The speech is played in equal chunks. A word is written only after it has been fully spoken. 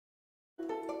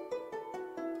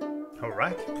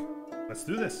Alright, let's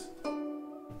do this.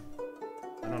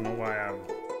 I don't know why I'm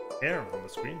here on the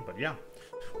screen, but yeah.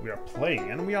 We are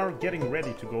playing and we are getting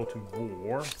ready to go to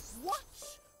war. What?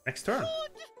 Next turn.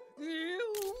 You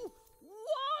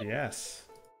what? Yes.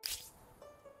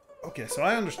 Okay, so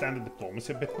I understand the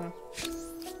diplomacy a bit now.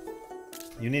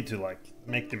 You need to like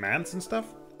make demands and stuff.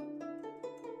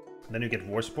 Then you get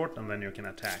war support and then you can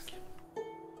attack.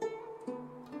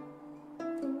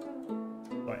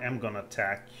 So I am gonna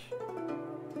attack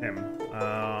him.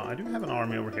 I do have an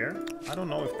army over here. I don't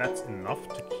know if that's enough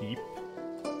to keep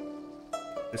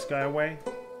this guy away.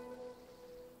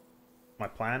 My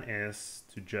plan is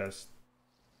to just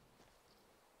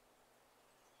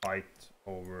fight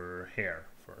over here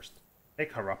first.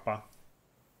 Take Harappa,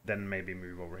 then maybe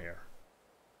move over here.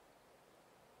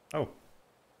 Oh.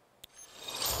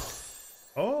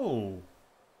 Oh!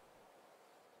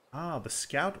 Ah, the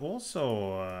scout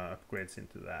also upgrades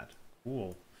into that.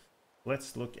 Cool.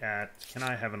 Let's look at... Can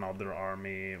I have another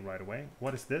army right away?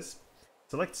 What is this?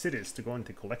 Select cities to go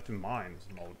into collective mines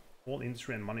mode. All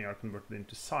industry and money are converted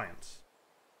into science.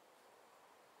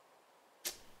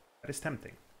 That is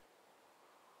tempting.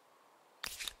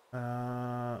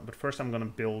 But first I'm gonna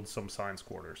build some science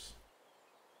quarters.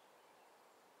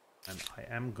 And I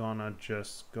am gonna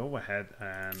just go ahead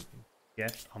and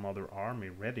get another army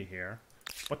ready here.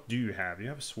 What do you have? You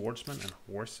have swordsmen and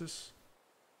horses.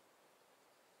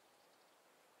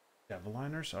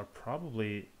 Javeliners are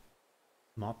probably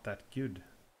not that good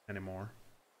anymore.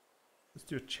 Let's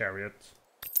do a chariot.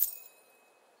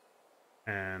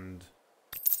 And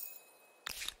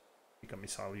pick a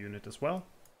missile unit as well.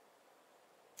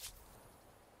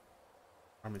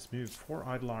 Armies move. 4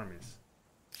 idle armies.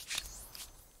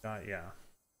 Yeah.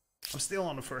 I'm still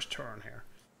on the first turn here.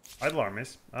 Idle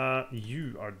armies.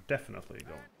 You are definitely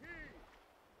going.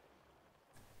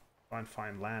 Try and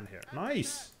find land here.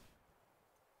 Nice!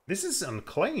 This is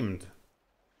unclaimed.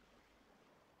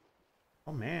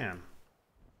 Oh man.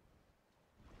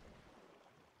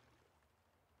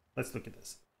 Let's look at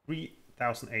this.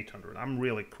 3,800. I'm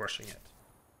really crushing it.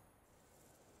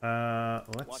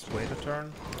 Let's wait a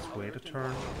turn. Let's wait a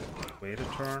turn. Wait a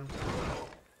turn.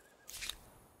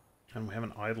 And we have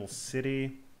an idle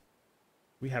city.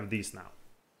 We have these now.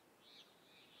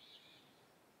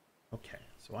 Okay,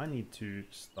 so I need to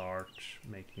start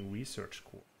making research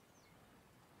core.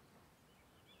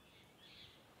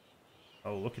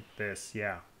 Oh, look at this.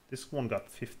 Yeah, this one got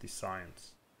 50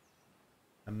 science.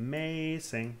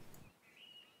 Amazing.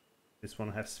 This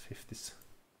one has 50.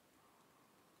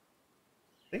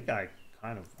 I think I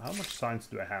kind of... How much science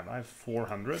do I have? I have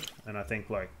 400. And I think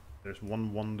like there's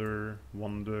one wonder.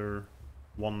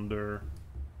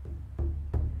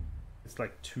 It's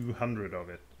like 200 of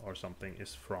it or something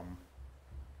is from...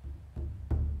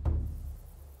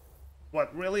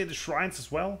 What, really? The shrines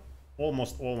as well?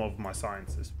 Almost all of my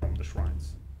science is from the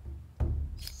shrines.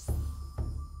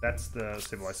 That's the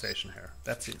civilization here.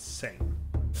 That's insane.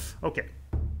 Okay.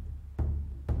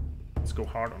 Let's go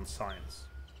hard on science.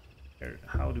 Here,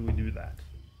 how do we do that?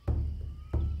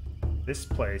 This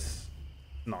place,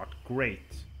 not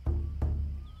great.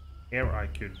 Here I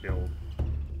could build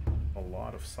a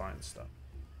lot of science stuff.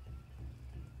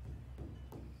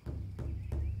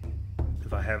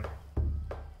 If I have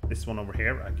this one over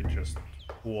here, I could just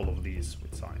all of these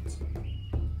with science.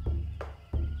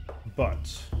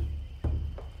 But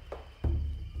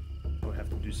I have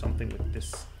to do something with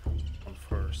this one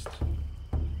first.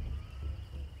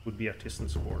 Would be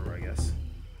artisan's quarter, I guess.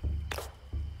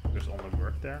 There's only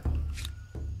work there.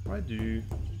 I do.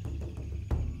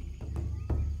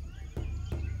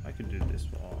 I could do this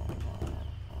one.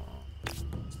 Let's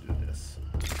do this.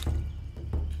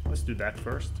 Let's do that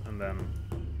first, and then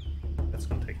that's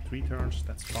gonna take 3 turns.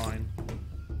 That's fine.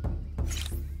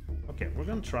 Okay, we're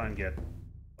gonna try and get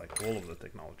like all of the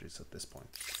technologies at this point.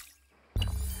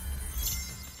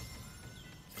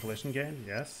 Collision gain,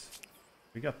 yes.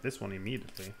 We got this one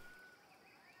immediately.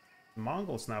 The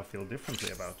Mongols now feel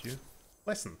differently about you.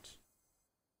 Pleasant.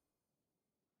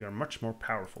 You are much more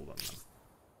powerful than them.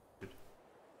 Good.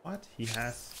 What? He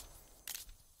has...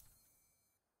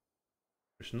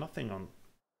 There's nothing on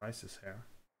prices here.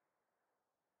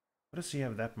 What does he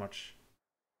have that much?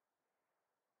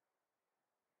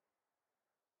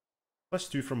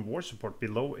 +2 from war support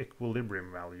below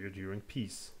equilibrium value during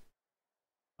peace.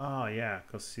 Ah, yeah,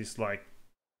 because he's like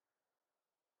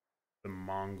the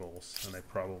Mongols, and they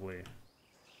probably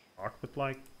start with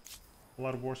like a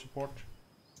lot of war support.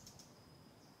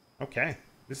 Okay,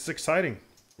 this is exciting.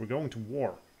 We're going to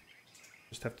war.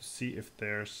 Just have to see if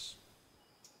there's...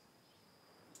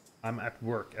 I'm at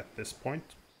work at this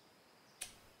point.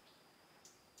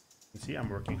 You see, I'm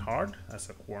working hard as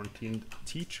a quarantined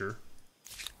teacher.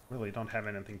 Really don't have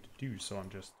anything to do, so I'm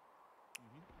just...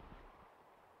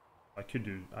 I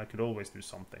could always do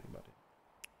something, but...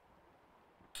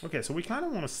 Okay, so we kind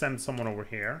of want to send someone over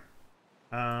here.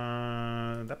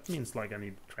 That means like I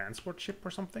need a transport ship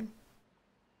or something.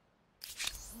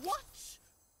 What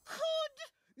could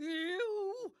you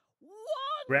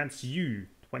want? Grants you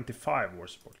 25 war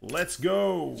support. Let's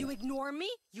go! You ignore me?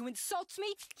 You insult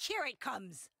me? Here it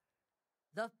comes.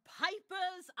 The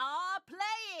pipers are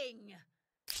playing.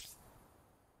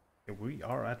 We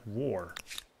are at war.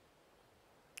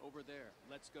 Over there.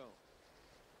 Let's go.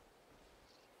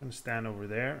 I'm gonna stand over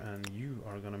there, and you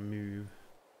are gonna move.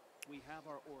 We have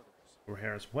our orders. Over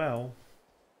here as well.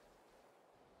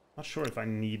 Not sure if I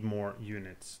need more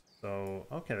units. So,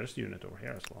 okay, there's a unit over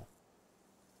here as well.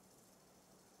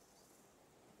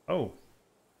 Oh.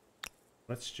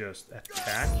 Let's just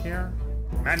attack here.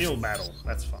 Manual battle.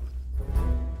 That's fun.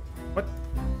 What?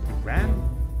 You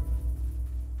ran?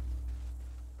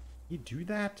 You do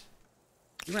that?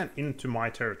 You ran into my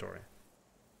territory.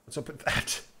 What's up with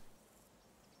that?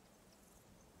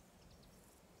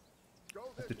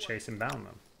 Have to chase him down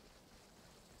then.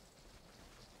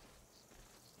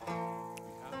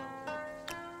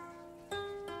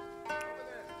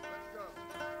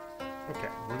 Okay,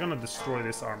 we're gonna destroy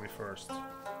this army first.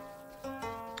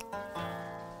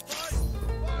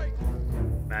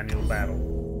 Manual battle.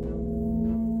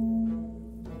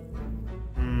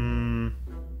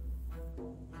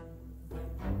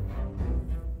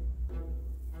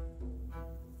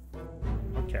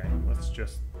 Okay, let's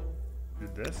just do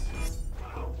this.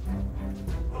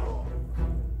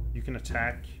 You can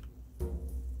attack.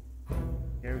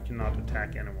 Here we cannot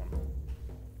attack anyone.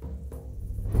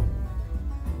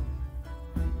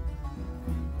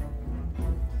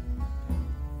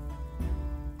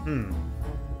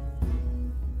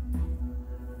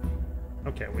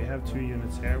 Okay, we have 2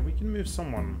 units here. We can move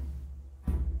someone.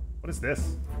 What is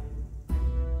this?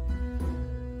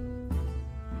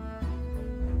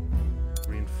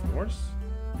 Reinforce?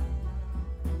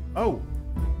 Oh!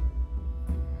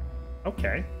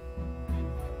 Okay.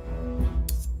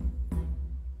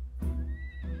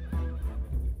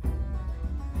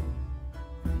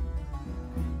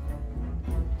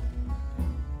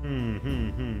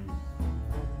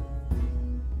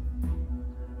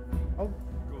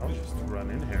 I'll just run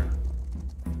in here.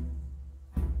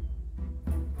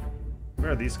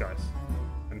 Where are these guys?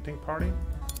 Hunting party?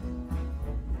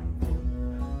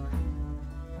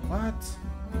 What?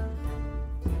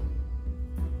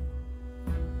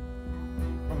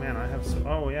 Oh man, I have so...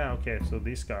 Oh yeah, okay, so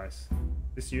these guys.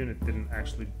 This unit didn't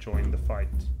actually join the fight.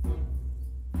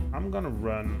 I'm gonna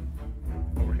run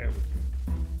over here with you.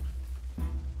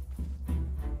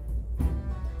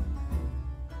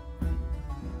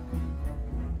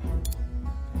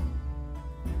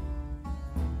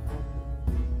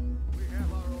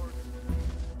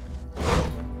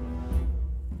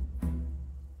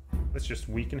 Let's just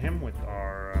weaken him with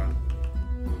our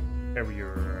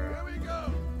heavier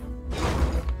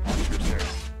archers there.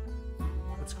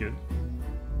 That's good.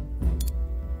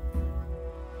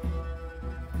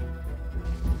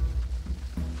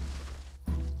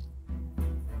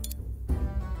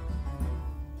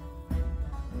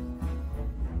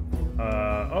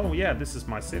 Oh yeah, this is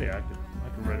my city. I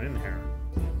could run in here.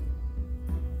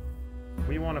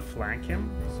 We want to flank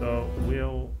him, so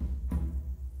we'll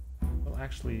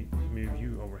actually move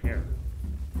you over here.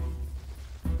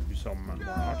 Do some more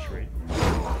archery.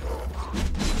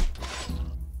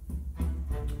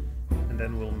 And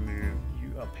then we'll move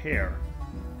you up here.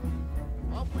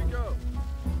 Off we go.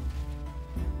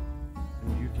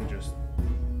 And you can just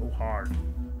go hard.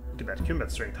 Look at that.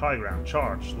 Combat strength, high ground,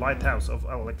 charge, lighthouse of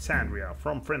Alexandria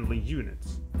from friendly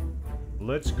units.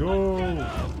 Let's go!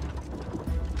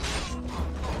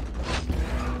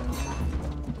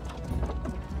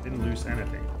 Didn't lose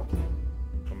anything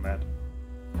from that.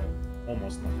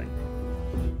 Almost nothing.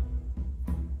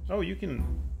 Oh, you can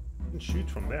shoot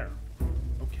from there.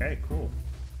 Okay, cool.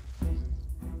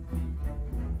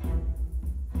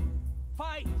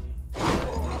 Fight!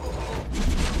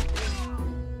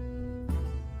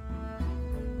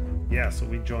 Yeah, so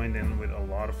we joined in with a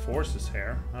lot of forces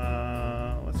here.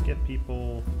 Let's get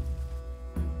people...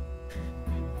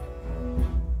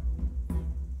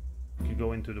 Could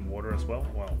go into the water as well.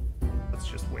 Well, let's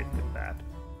just wait with that.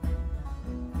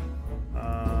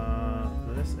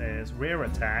 This is rear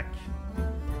attack.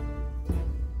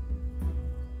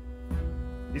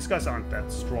 These guys aren't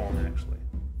that strong, actually.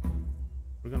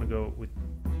 We're gonna go with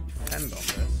defend on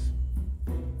this.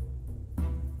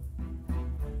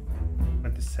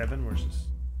 27 versus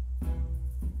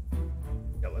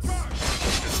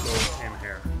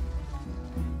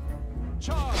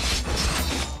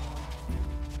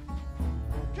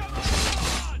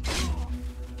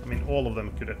all of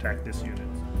them could attack this unit.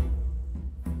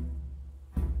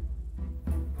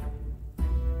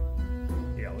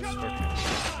 Yeah, let's search it.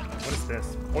 What is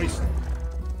this? Poison.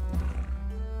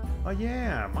 Oh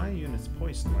yeah, my unit's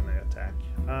poisoned when they attack.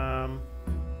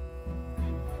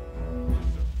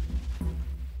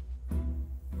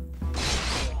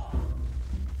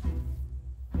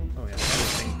 Oh yeah,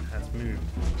 everything has moved.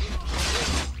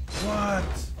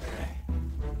 What?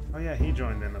 Oh yeah, he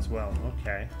joined in as well.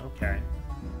 Okay, okay.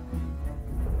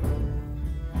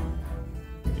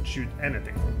 You could shoot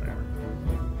anything from there.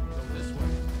 Go this way.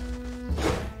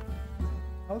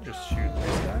 I'll just shoot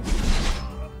these guys.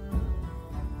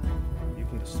 You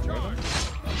can destroy them.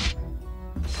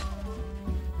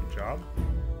 Good job.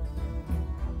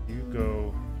 You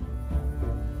go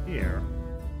here.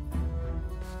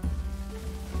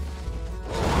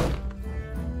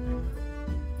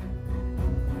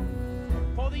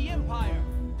 For the Empire.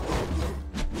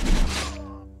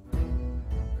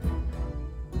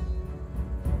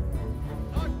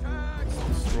 Attack!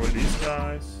 Destroy these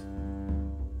guys.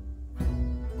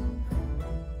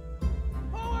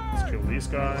 Let's kill these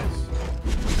guys.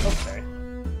 Okay.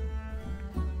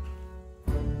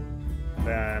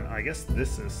 Then I guess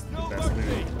this is the best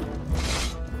move.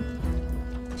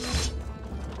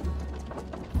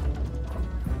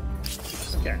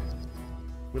 Okay.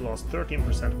 We lost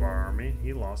 13% of our army.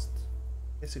 He lost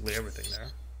basically everything there.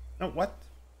 No, what?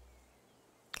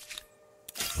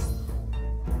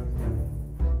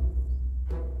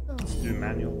 Let's do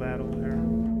manual battle here.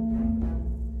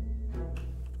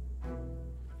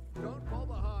 Don't fall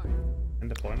behind. And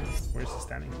deployment. Where's he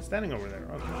standing? He's standing over there.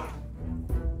 Okay.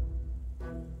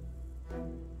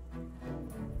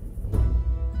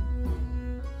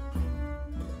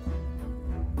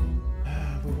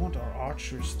 We want our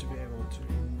archers to be able to...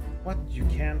 What? You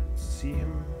can't see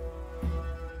him?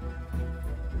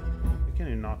 You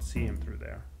can not see him through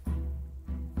there.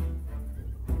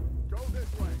 Go this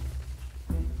way.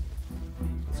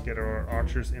 Let's get our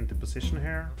archers into position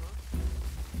here.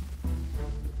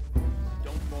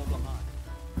 Don't fall behind.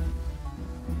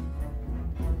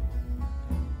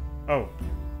 Oh.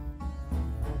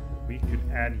 We could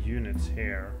add units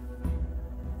here.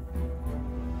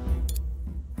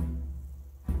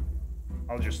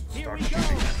 I'll just Here start we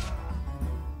shooting. go.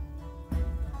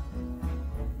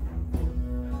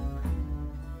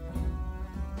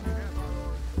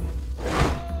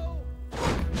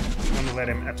 I'm gonna let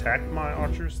him attack my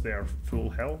archers. They are full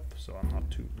health, so I'm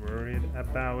not too worried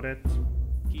about it.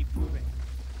 Keep moving.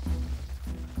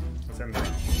 Let's end it.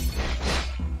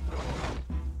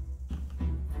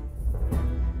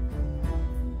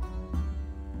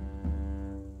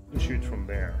 And shoot from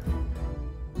there.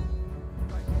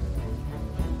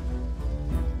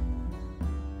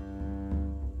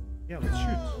 Yeah, let's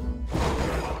shoot.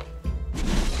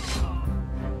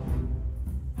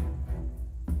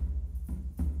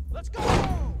 Let's go.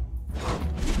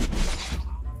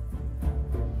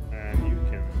 And you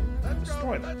can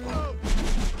destroy Let's them. go.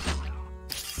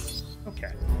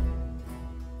 Okay.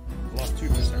 Lost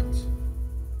 2%.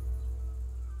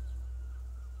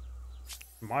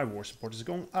 My war support is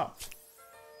going up.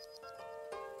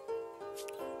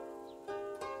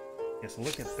 Yes,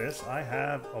 look at this. I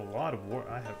have a lot of war.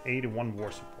 I have 81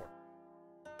 war support.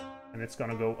 And it's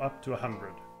gonna go up to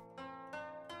 100.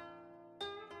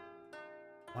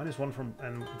 -1 from...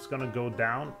 and it's gonna go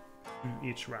down to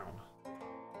each round.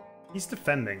 He's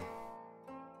defending.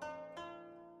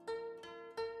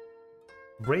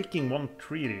 Breaking one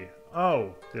treaty.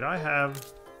 Oh, did I have...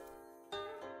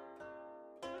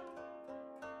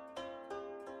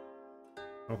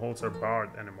 No holds are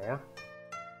barred anymore.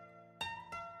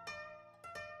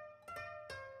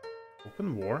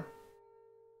 Open war.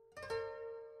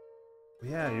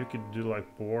 Yeah, you could do like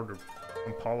border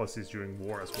and policies during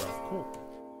war as well. Cool.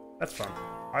 That's fun.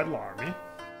 Idle army.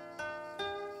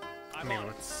 I mean,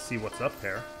 let's see what's up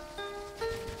here.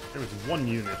 There was one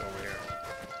unit over here.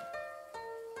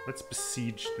 Let's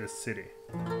besiege this city.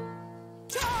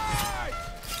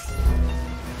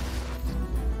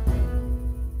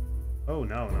 Oh,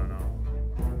 no, no, no.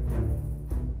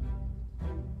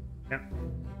 Yeah.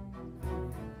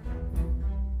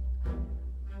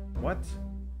 What?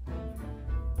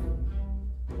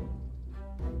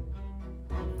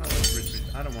 Oh, let's retreat.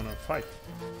 I don't want to fight.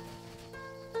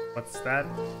 What's that?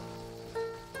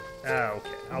 Ah,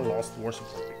 okay. I lost war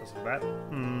support because of that.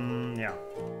 Yeah.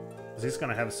 Because he's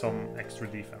gonna have some extra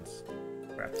defense.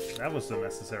 Crap. That was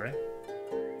unnecessary.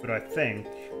 But I think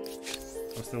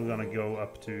I'm still gonna go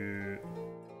up to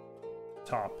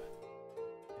top.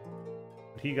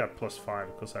 But he got +5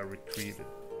 because I retreated.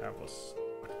 That was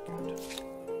not good.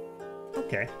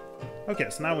 Okay. Okay,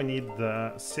 so now we need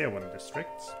the Sewan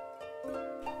districts.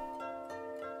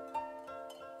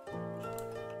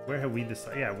 Where have we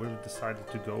decided? Yeah, we've decided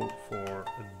to go for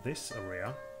this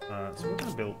area. So we're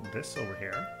gonna build this over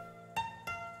here.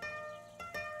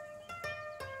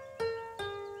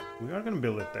 We are gonna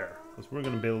build it there, because we're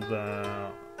gonna build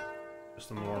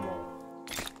just a normal...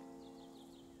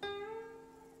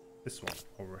 this one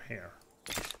over here.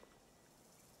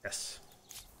 Yes.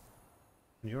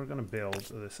 And you're gonna build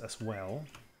this as well.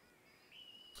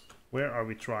 Where are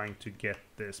we trying to get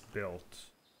this built?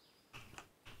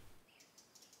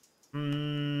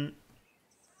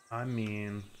 I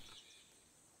mean...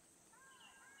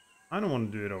 I don't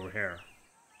want to do it over here.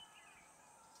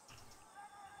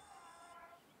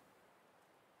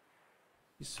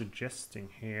 He's suggesting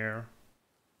here.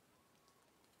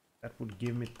 That would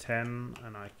give me 10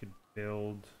 and I could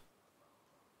build...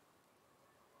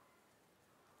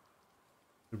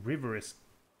 The river is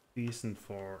decent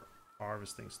for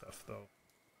harvesting stuff though.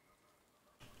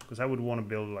 Because I would want to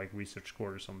build like research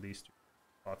quarters on these two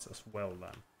spots as well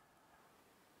then.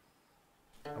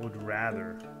 I would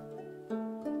rather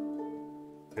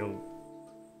build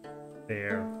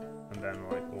there and then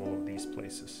like all of these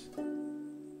places.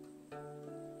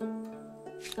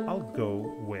 I'll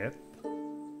go with...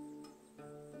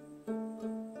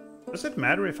 Does it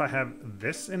matter if I have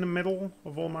this in the middle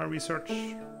of all my research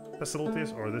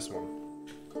facilities or this one?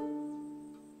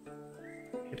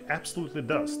 It absolutely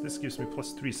does. This gives me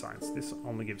 +3 science. This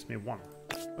only gives me 1.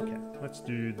 Okay, let's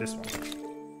do this one.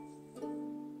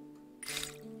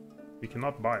 We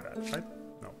cannot buy that, right?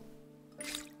 No.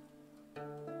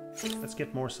 Let's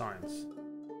get more science.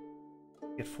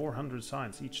 Get 400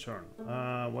 science each turn.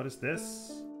 What is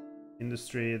this?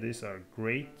 Industry. These are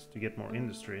great to get more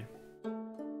industry.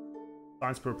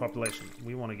 Science per population.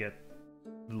 We want to get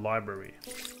the library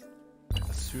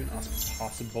as soon as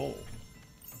possible.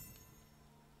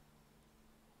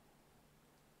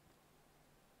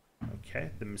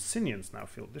 Okay, the Messinians now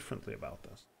feel differently about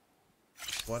this.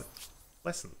 What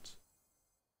pleasant.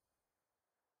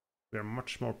 We are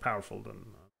much more powerful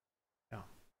than... yeah.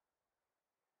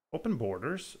 Open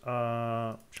borders.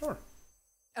 Sure.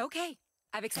 Okay,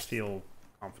 I feel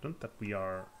confident that we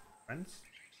are friends.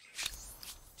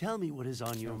 Tell me what is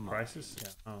on your mind. Prices?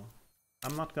 Yeah. Oh.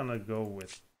 I'm not gonna go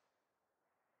with...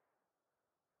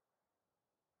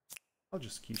 I'll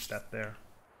just keep that there.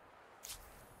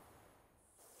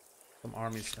 Some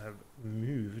armies have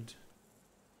moved.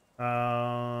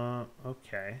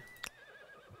 Okay.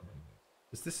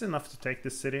 Is this enough to take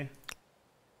this city?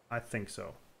 I think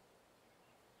so.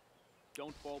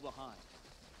 Don't fall behind.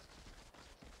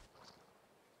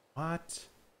 What?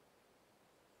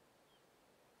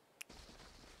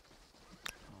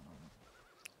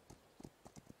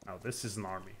 Now this is an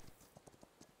army.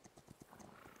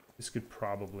 This could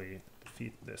probably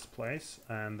defeat this place,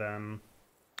 and then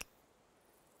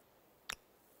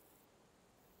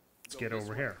let's get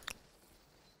over here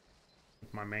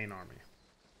with my main army.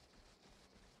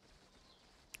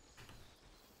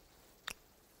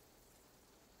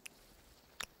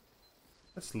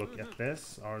 Let's look at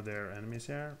this. Are there enemies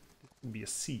here? It could be a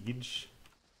siege.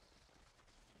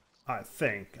 I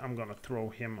think I'm gonna throw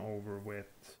him over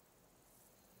with...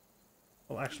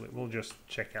 Well, actually, we'll just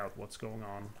check out what's going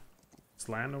on. It's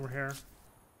land over here.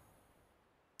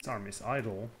 This army's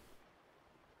idle.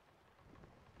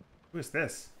 Who is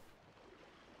this?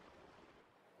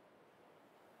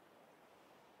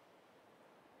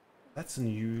 That's a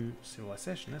new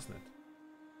civilization, isn't it?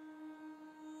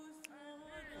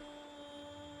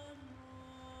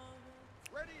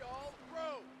 Ready, all,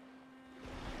 row!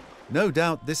 No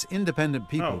doubt this independent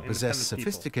people Oh, possess independent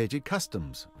people. sophisticated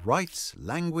customs, rights,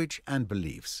 language, and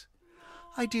beliefs.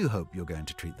 I do hope you're going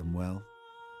to treat them well.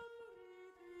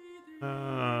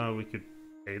 We could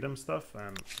pay them stuff,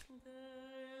 and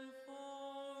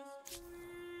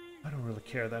I don't really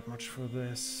care that much for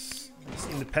these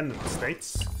independent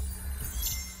states.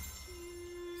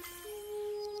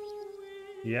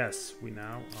 Yes, we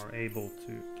now are able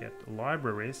to get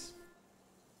libraries.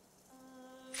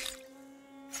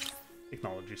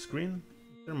 Technology screen.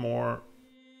 There are more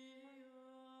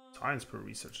science per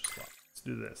research as well. Let's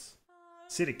do this.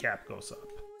 City cap goes up.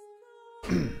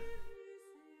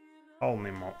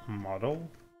 Colony model.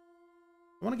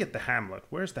 I want to get the hamlet.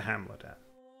 Where's the hamlet at?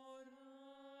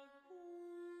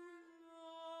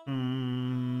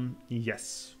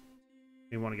 Yes.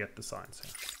 We want to get the science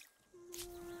here.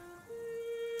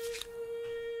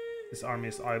 This army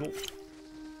is idle.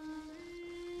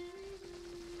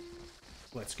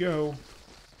 Let's go.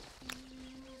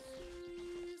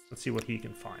 Let's see what he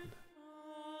can find.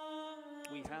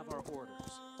 We have our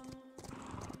orders.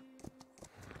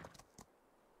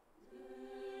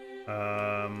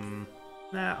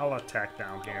 Nah, I'll attack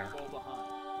down here. Fall behind.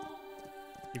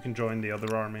 You can join the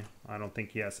other army. I don't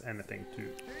think he has anything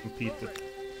to compete with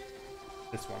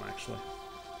this one, actually.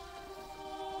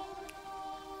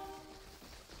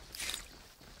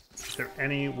 Is there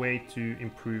any way to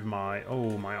improve my...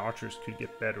 Oh, my archers could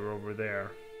get better over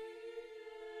there.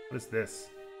 What is this?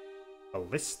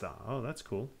 Ballista. Oh, that's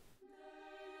cool.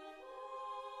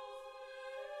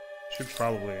 Should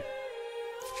probably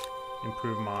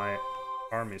improve my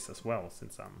armies as well,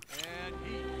 since I'm... And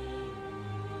heat.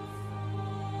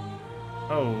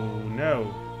 Oh,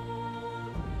 no.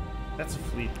 That's a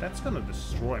fleet. That's gonna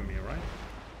destroy me, right?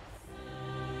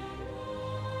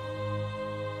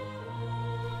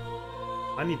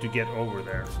 I need to get over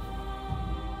there.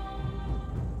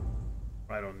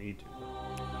 I don't need to.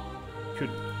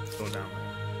 Could go down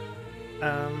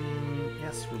there.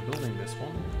 Yes, we're building this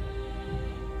one.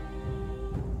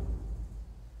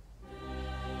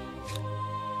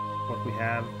 What we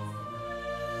have...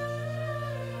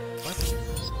 What?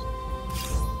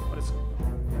 What is...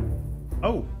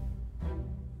 Oh!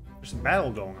 There's a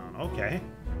battle going on. Okay.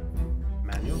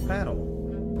 Manual battle.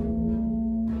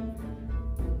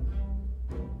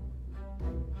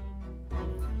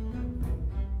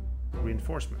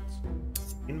 Reinforcements.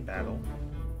 In battle.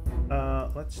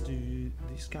 Let's do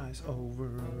these guys over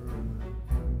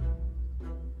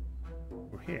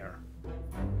here.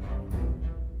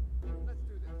 Let's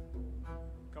do this.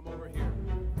 Come over here.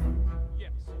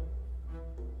 Yes.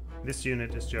 This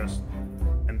unit is just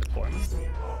in deployment.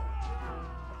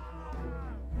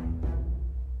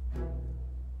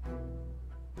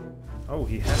 Oh,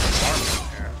 he has an army in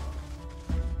there.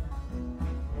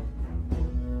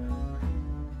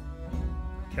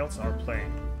 Celts are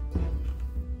playing.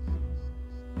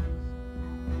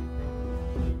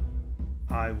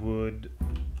 I would...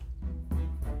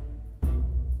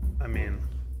 I mean...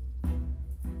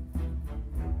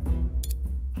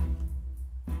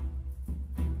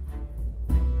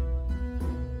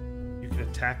 You could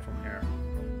attack from here.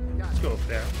 Let's go up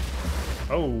there.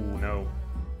 Oh, no.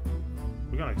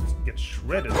 We're gonna get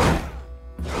shredded.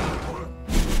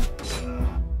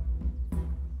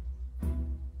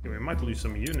 We might lose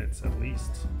some units at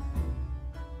least.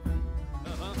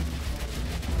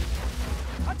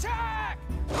 Attack!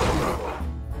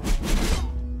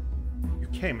 You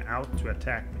came out to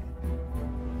attack me.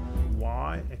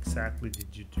 Why exactly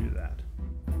did you do that?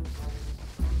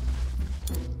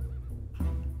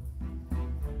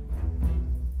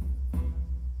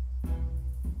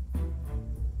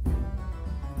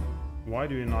 Why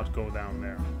do you not go down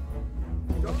there?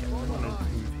 Okay, I'm gonna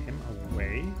move him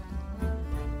away.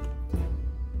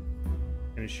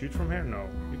 Can you shoot from here? No.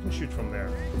 You can shoot from there.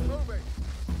 Moving.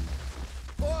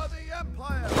 For the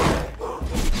Empire!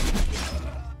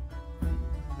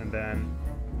 And then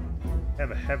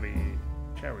have a heavy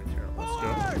chariot here. Let's go.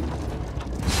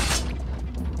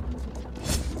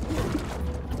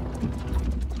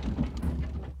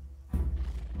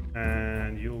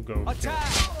 And you'll go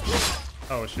Attack!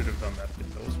 Oh, I should have done that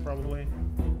with those probably.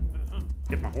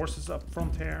 Get my horses up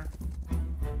front here.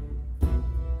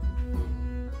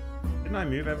 Didn't I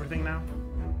move everything now?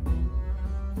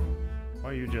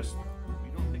 Or you just We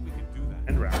don't think we can do that.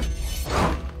 end round?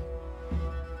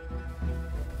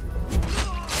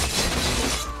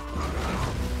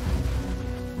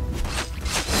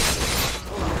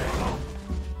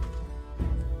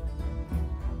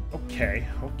 Okay,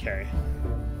 okay.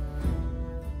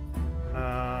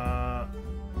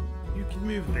 You can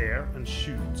move there and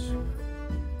shoot.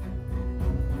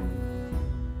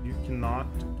 You cannot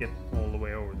get all the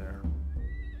way over there.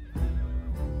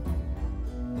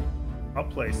 I'll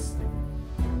place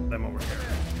them over here.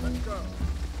 Let's go.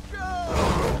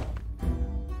 Go!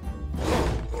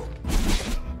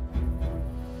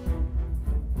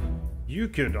 You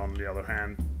could, on the other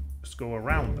hand, just go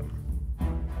around them.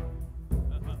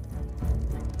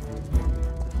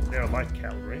 They're light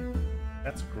cavalry.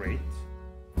 That's great.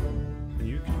 And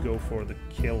you could go for the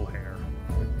kill here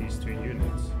with these two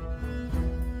units.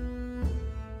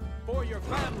 For your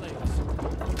families!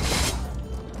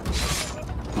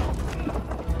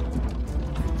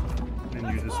 And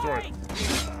you destroy it.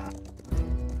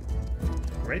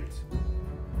 Great.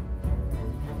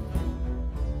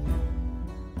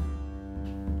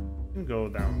 You can go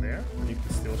down there. You can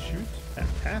still shoot.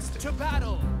 Fantastic. To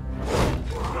battle!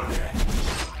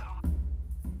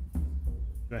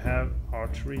 Do I have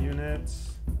archery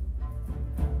units?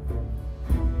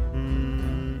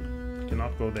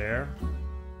 Cannot go there.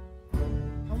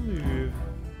 I'll move.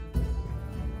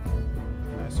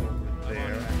 That's over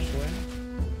there, actually.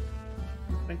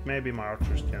 I think maybe my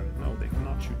archers can. No, they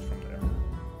cannot shoot from there.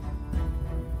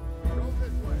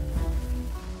 This way.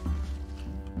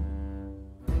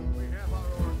 We have our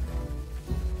order.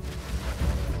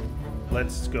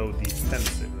 Let's go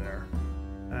defensive there.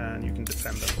 And you can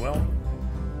defend as well.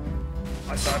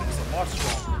 My side is a lot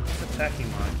stronger. It's attacking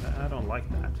mine. I don't like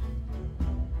that.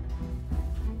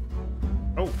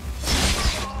 Oh!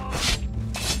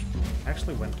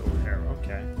 Actually went over here.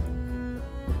 Okay.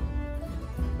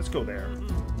 Let's go there.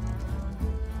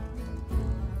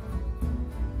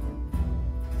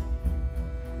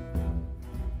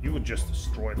 You would just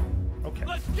destroy them. Okay.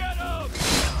 Let's get him!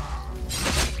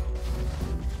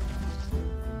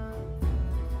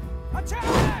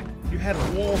 Attack! You had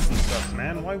walls and stuff,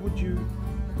 man. Why would you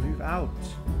move out?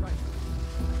 Right.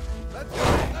 Let's go!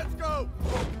 Let's go!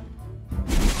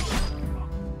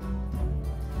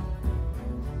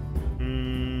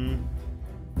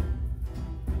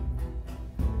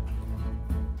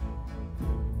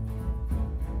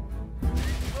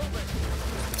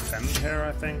 Defend here,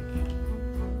 I think.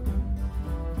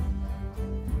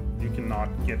 You cannot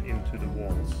get into the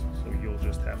walls, so you'll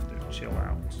just have to chill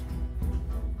out.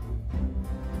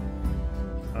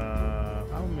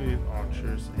 I'll move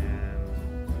archers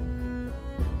and...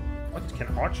 What? Can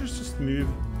archers just move?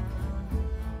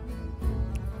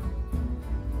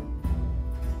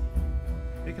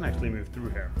 They can actually move through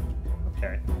here.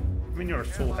 Okay. I mean, you're at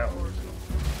full health.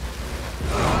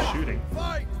 Shooting.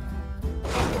 Fight!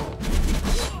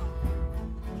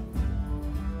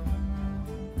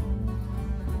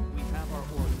 We have our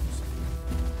orders.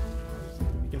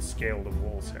 You can scale the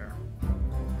walls here.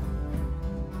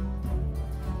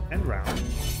 And round.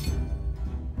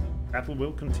 Battle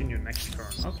will continue next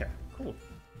turn. Okay, cool.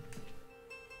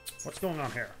 What's going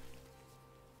on here?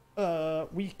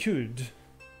 We could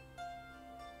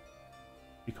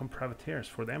become privateers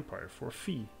for the Empire for a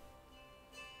fee.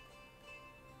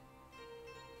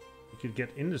 We could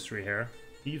get industry here.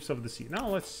 Thieves of the Sea. Now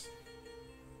let's...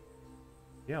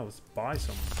 Yeah, let's buy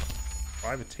some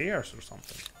privateers or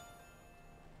something.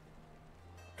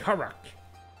 Karak.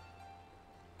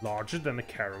 Larger than a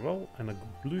caravel and a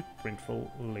blueprint for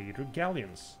later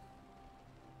galleons.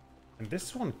 And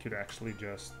this one could actually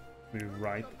just move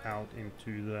right out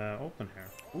into the open here.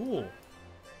 Cool.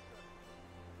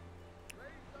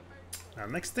 Now,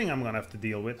 next thing I'm gonna have to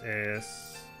deal with is,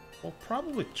 well,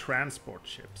 probably transport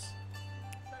ships.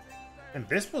 And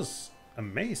this was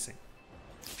amazing.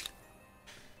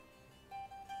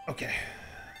 Okay,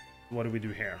 what do we do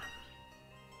here?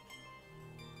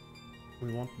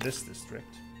 We want this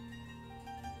district.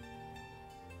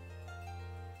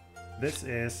 This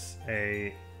is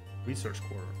a research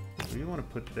quarter. We want to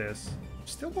put this...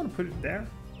 Still want to put it there?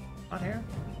 Not here?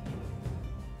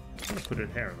 I want to put it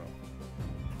here, though.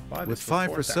 Buy With this for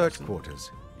 5 research 4,000.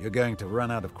 quarters, you're going to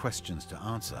run out of questions to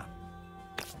answer.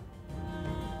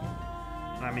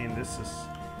 I mean, this is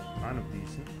kind of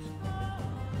decent.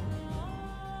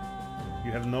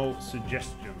 You have no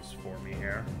suggestions for me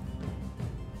here.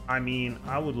 I mean,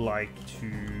 I would like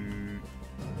to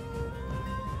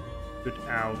put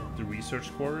out the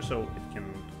research quarter so it can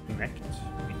connect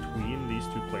between these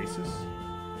two places.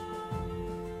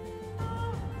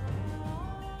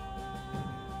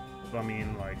 So I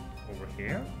mean, like, over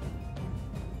here?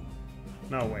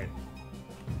 No, wait.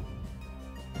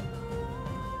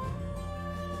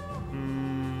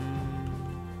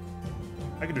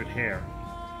 I could do it here.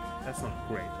 That's not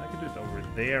great. I could do it over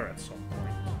there at some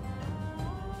point.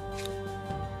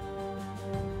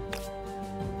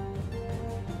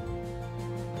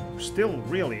 Still,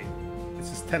 really,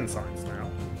 this is 10 signs now.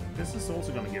 This is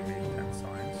also going to give me 10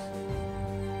 signs.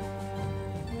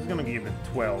 It's going to give it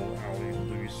 12, and I'll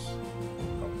lose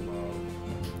a couple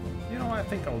of... You know, I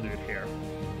think I'll do it here.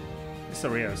 This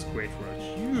area is great for a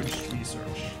huge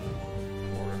research.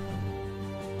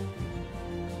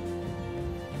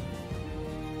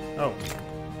 Oh,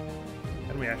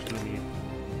 and we actually need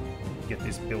to get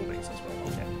these buildings as well.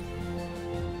 Okay.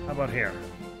 How about here?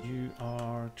 You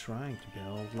are trying to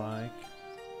build like...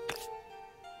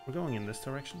 We're going in this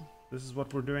direction. This is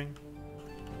what we're doing.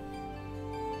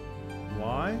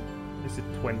 Why is it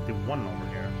 21 over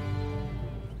here?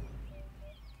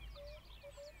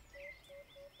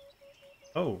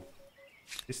 Oh,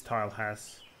 this tile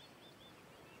has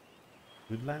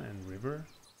woodland and river.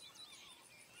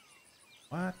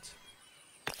 What?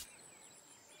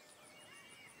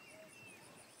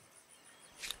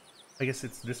 I guess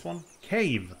it's this one?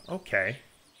 Cave! Okay.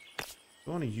 I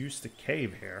want to use the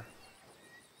cave here.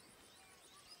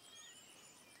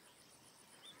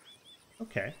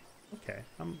 Okay, okay.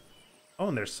 Oh,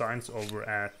 and there's signs over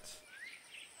at...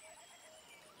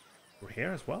 Over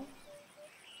here as well?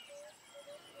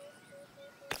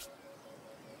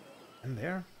 And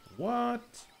there? What?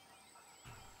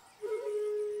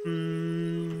 I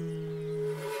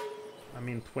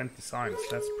mean, 20 signs,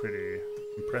 that's pretty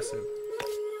impressive.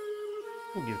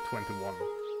 We'll give 21.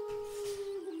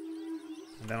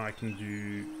 And then I can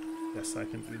do... Yes, I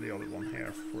can do the other one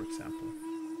here, for example.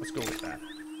 Let's go with that.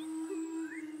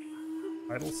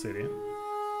 Idle City.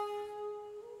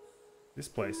 This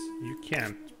place, you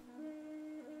can't...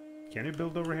 Can you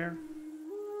build over here?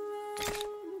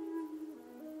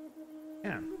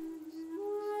 Can.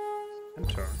 And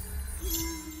turn.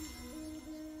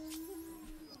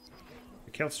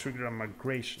 The Celts trigger a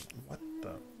migration. What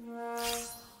the...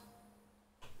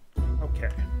 Okay.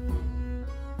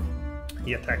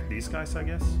 He attacked these guys, I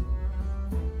guess.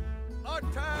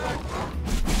 Attack!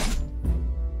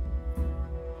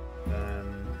 Then...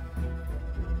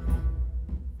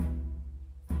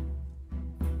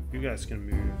 You guys can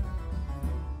move.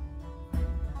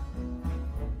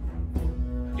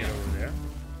 Get over there.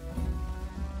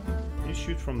 Can you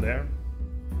shoot from there?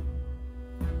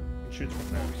 You can shoot from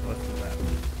there, so let's do that.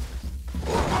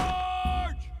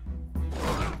 Charge!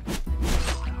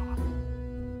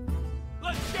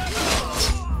 Let's get it!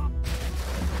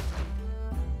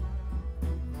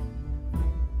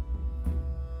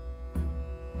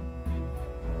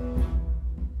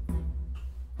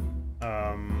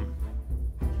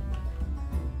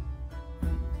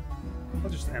 I'll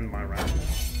just end my round.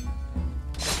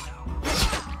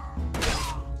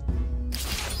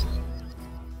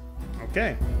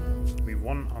 Okay, we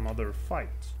won another fight.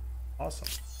 Awesome.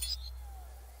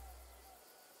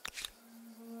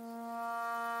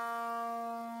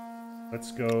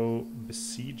 Let's go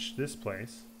besiege this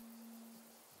place.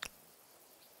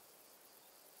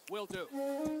 Will do.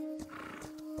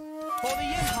 For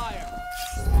the Empire!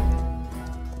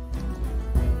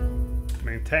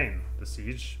 Maintain the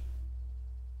siege.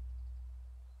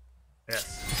 Yes.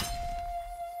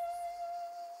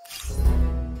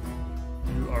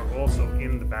 You are also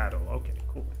in the battle. Okay,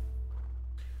 cool.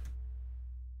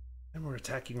 And we're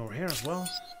attacking over here as well.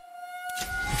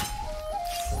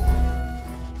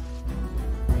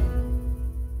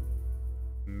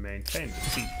 Maintain the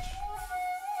siege.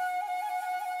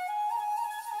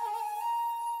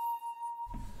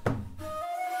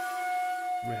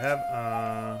 We have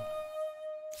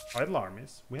idle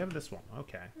armies. We have this one.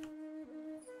 Okay.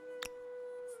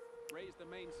 Raise the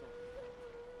mainsail.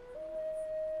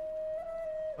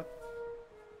 What?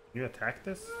 Can you attack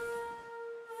this?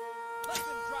 Let them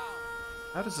drown!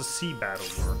 How does a sea battle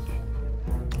work?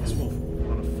 This we'll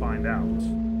want to find out.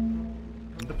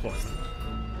 In deployment.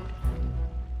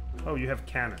 Oh, you have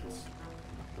cannons.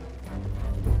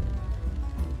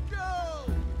 Go!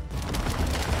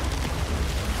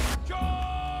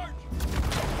 Charge!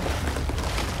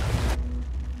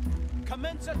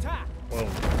 Commence attack! Whoa.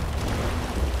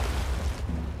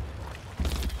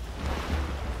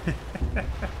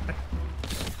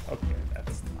 Okay,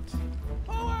 that's not.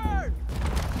 Forward!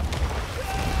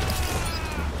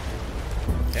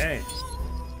 Okay.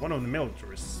 One of the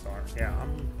militarists are. Yeah,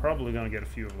 I'm probably gonna get a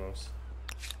few of those.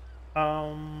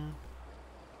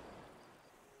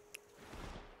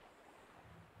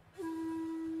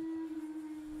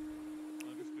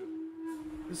 Understood.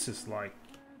 This is like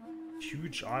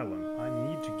huge island. I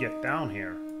need to get down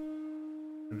here.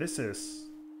 And this is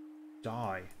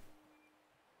die.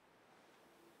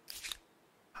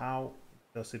 How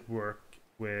does it work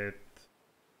with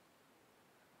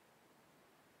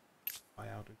buy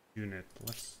out a unit?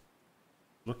 Let's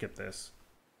look at this.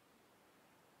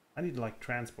 I need like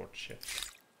transport ships.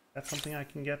 That's something I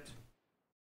can get.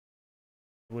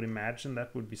 I would imagine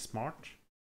that would be smart.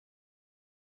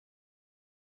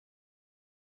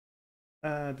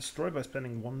 Destroy by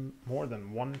spending more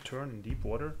than one turn in deep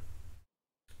water.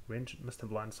 Range must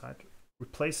have line sight.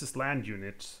 Replaces land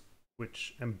units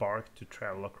which embark to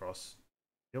travel across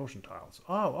the ocean tiles.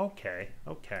 Oh, okay.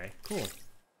 Okay, cool.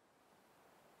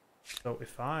 So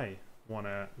if I want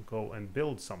to go and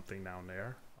build something down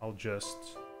there, I'll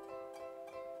just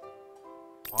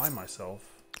buy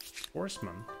myself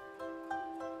horseman.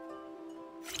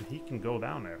 And he can go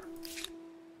down there.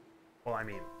 Well, I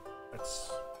mean,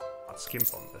 let's not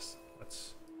skimp on this.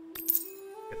 Let's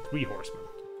get 3 horsemen.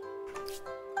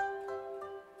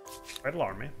 Idle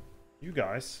army. You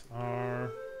guys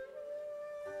are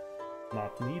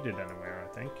not needed anywhere,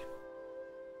 I think.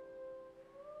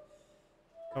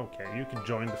 Okay, you can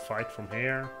join the fight from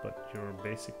here, but you're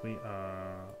basically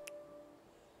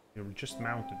you're just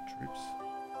mounted troops.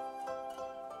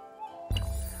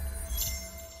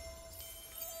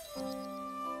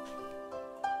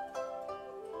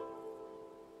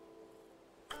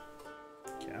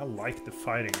 Okay, I like the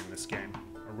fighting in this game.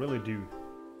 I really do.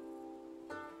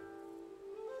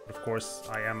 of course,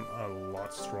 I am a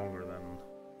lot stronger than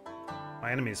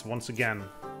my enemies. Once again,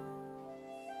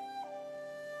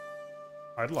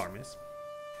 idle armies.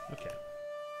 Okay.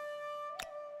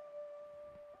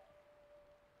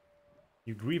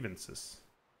 New grievances.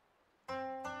 To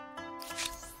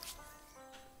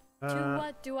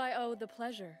what do I owe the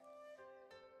pleasure?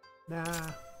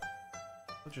 Nah.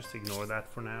 I'll just ignore that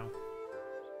for now.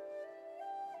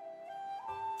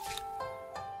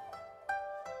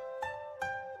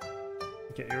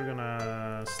 Okay, you're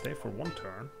gonna stay for one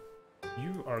turn.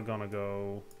 You are gonna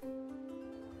go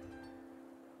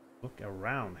look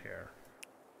around here.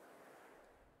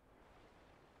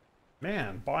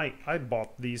 Man, I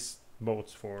bought these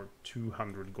boats for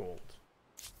 200 gold.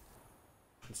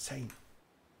 Insane.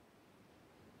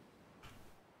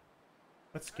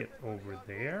 Let's get over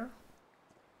there.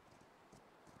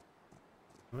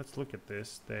 Let's look at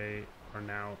this. They are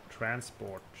now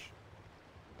transport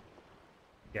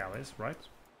galleys, right?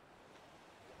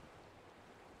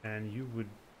 And you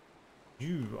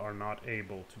are not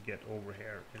able to get over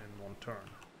here in one turn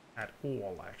at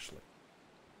all, actually.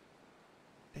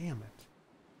 Damn it.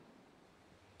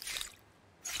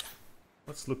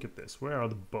 Let's look at this. Where are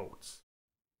the boats?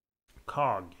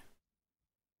 Cog.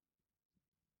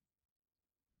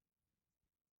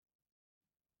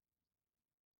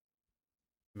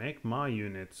 Make my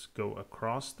units go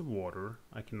across the water.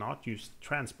 I cannot use the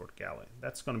transport galley.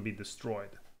 That's gonna be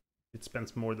destroyed. It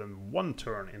spends more than one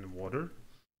turn in the water.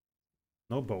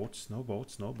 No boats, no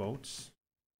boats, no boats.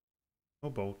 No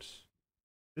boats.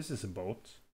 This is a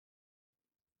boat.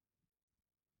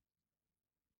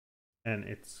 And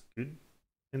it's good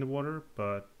in the water,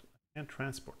 but I can't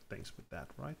transport things with that,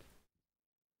 right?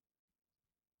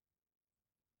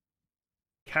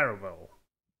 Caravel.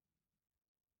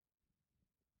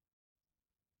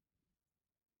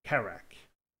 Karak.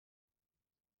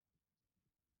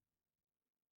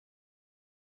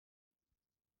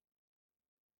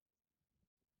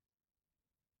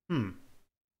 I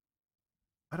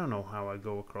don't know how I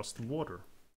go across the water.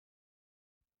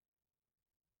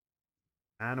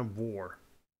 Man of war.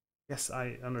 Yes,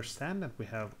 I understand that we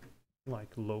have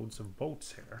like loads of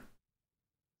boats here.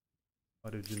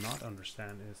 What I do not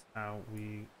understand is how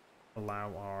we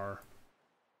allow our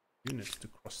units to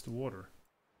cross the water.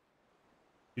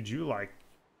 Could you like...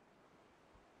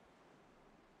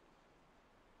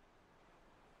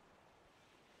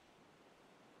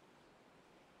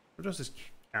 Or does this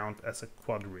count as a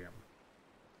quadrium?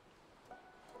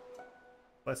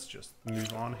 Let's just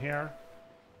move on here.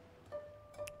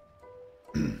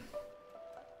 I'm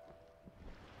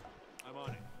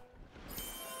on it.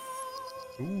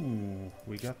 Ooh,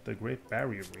 we got the Great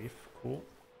Barrier Reef. Cool.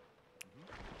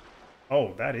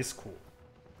 Oh, that is cool.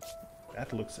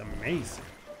 That looks amazing.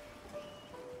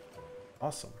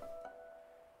 Awesome.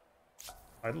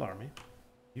 Idle army.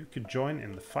 You could join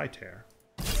in the fight here.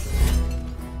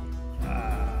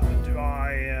 Do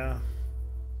I...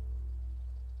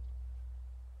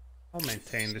 I'll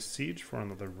maintain the siege for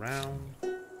another round.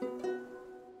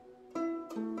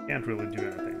 Can't really do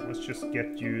anything. Let's just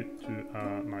get you to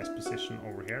a nice position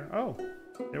over here. Oh,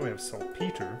 there we have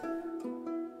saltpeter.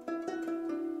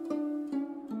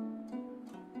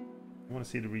 I want to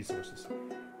see the resources.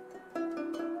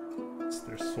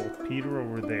 There's saltpeter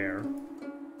over there.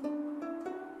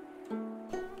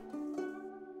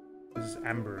 This is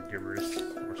ambergris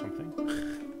or something.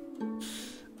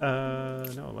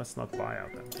 No, let's not buy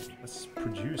out anything. Let's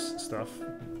produce stuff.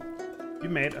 You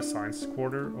made a science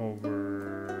quarter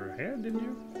over here, didn't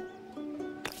you?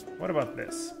 What about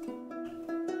this?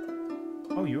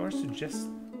 Oh, you are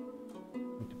suggesting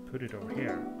to put it over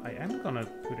here. I am gonna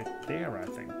put it there, I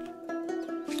think.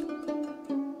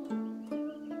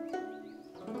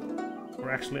 Or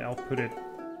actually, I'll put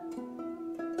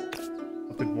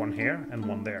one here and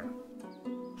one there.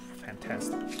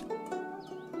 Fantastic.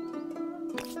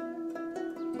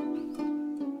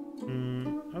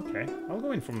 Okay, I'll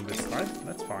go in from this side.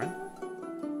 That's fine.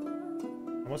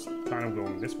 I was kind of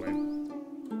going this way.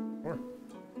 Sure.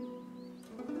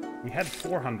 We had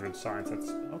 400 signs. That's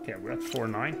okay. We're at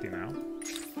 490 now.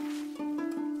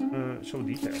 Show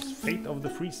details. Fate of the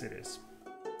free cities.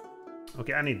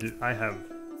 Okay, I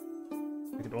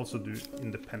could also do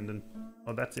independent.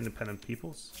 Oh, that's independent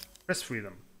peoples. Press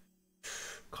freedom.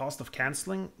 Cost of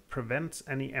cancelling prevents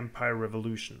any empire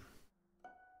revolution.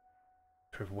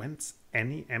 Prevents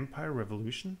any empire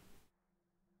revolution?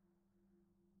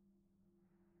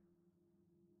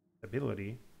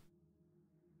 Ability.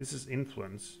 This is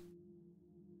influence.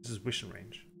 This is vision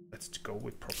range. Let's go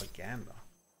with propaganda.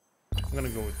 I'm gonna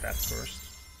go with that first.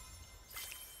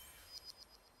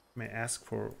 May I ask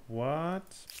for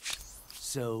what?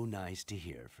 so nice to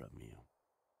hear from you.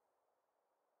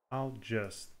 I'll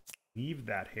just leave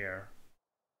that here.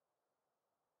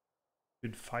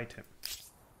 Could fight him.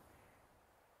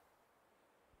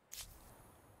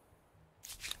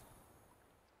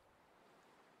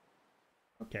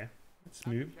 Okay, let's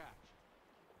move.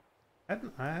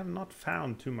 I have not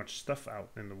found too much stuff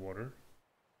out in the water.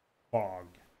 Fog.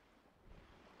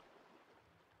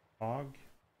 Fog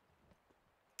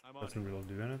doesn't really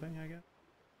do anything, I guess.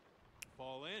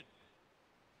 Fall in.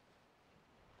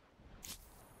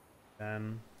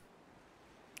 Then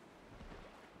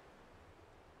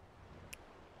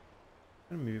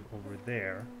I'm gonna move over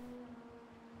there.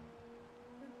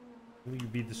 Will you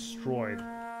be destroyed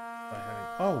by having...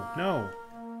 Oh, no!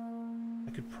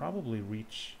 I could probably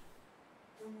reach...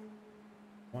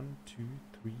 1, 2,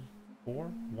 3, 4.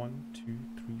 1, 2,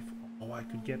 3, 4. Oh, I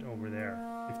could get over there.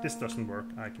 If this doesn't work,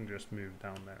 I can just move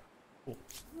down there. Cool.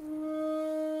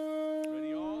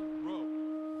 Ready all? Row.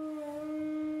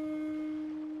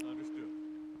 Understood.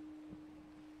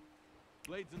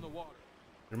 Blades in the water.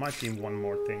 There might be one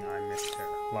more thing I missed here.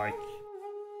 Like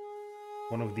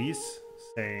one of these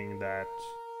saying that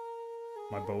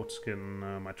my boats can,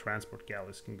 my transport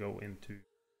galleys can go into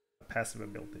a passive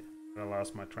ability that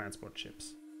allows my transport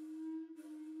ships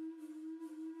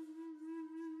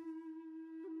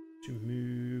to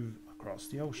move across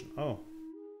the ocean. Oh,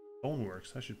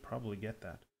 Boneworks. I should probably get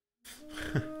that.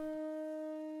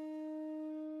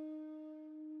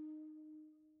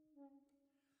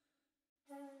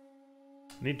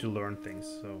 Need to learn things,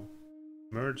 so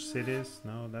merge cities.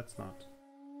 No, that's not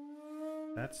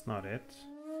it.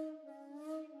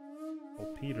 Oh,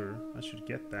 Peter, I should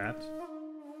get that.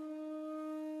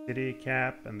 City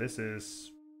cap, and this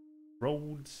is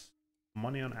roads,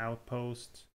 money on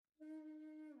outpost.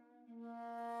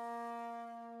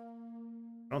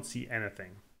 I don't see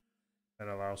anything that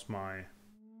allows my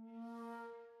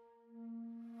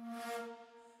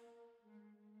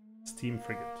steam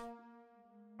frigate,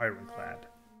 ironclad.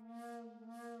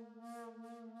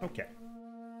 Okay,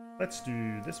 let's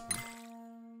do this one,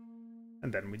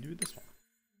 and then we do this one.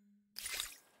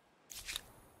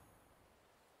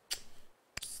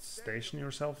 Station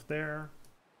yourself there.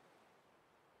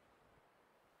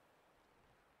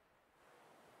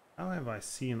 How have I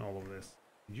seen all of this?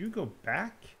 Did you go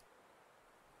back?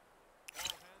 All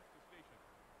hands to station.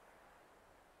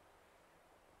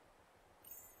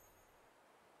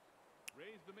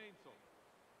 Raise the mainsail.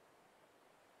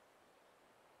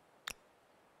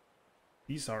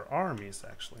 These are armies,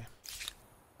 actually.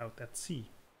 Out at sea.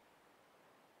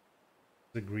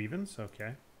 The grievance,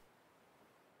 okay.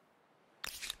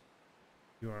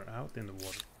 You are out in the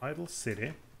water. Idle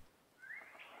city.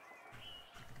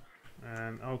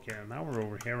 And okay, now we're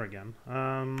over here again.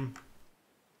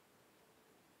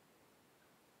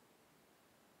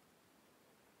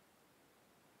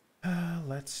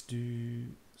 Let's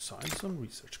do science on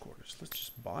research quarters. Let's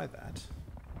just buy that.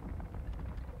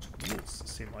 Schools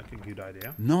seem like a good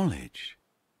idea. Knowledge,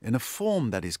 in a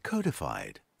form that is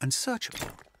codified and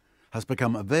searchable, has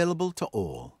become available to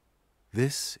all.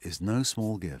 This is no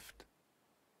small gift.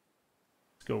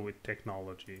 Let's go with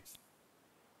technology.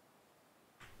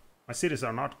 My cities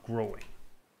are not growing,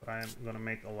 but I am gonna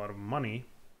make a lot of money,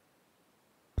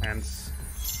 and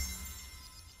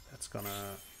that's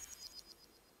gonna...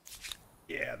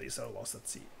 Yeah, these are lost at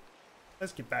sea.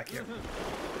 Let's get back here.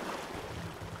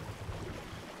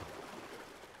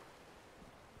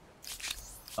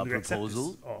 A We accept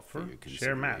proposal this offer. for your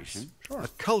Share maps. consideration. Sure. A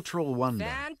cultural wonder.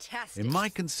 Fantastic. In my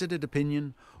considered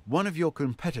opinion, one of your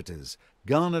competitors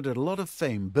garnered a lot of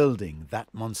fame building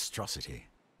that monstrosity.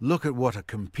 Look at what a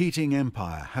competing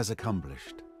empire has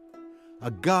accomplished. A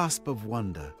gasp of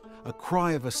wonder, a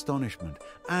cry of astonishment,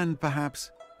 and perhaps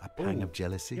a pang Oh, of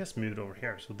jealousy. Yes, moved over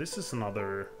here. So this is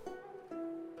another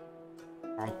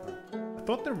continent. I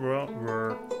thought there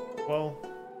were well,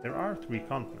 there are 3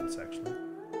 continents actually.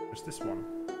 There's this one,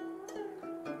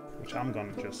 which I'm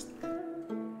gonna just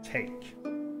take.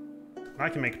 I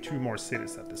can make 2 more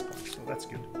cities at this point, so that's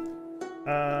good.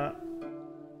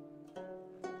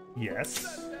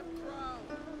 Yes.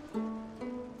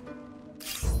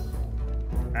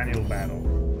 Annual battle.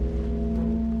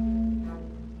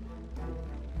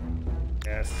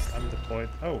 Yes, I'm deployed.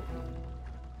 Oh.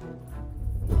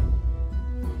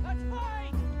 Let's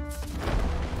fight!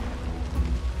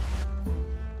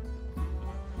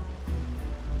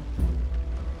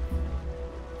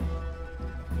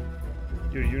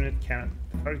 Your unit can't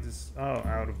target this. Oh,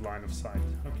 out of line of sight.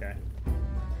 Okay.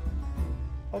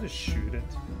 I'll just shoot it.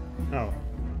 No.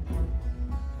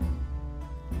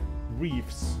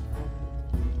 Reefs.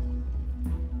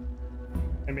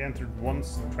 Can be entered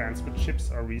once transport ships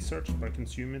are researched by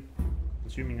consuming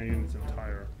a unit's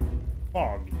entire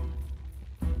fog.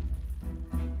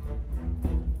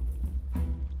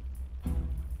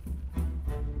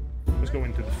 Let's go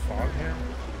into the fog here.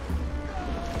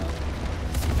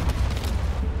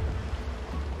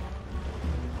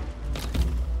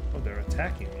 Oh, they're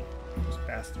attacking me. Those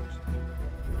bastards.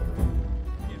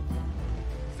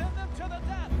 Send them to the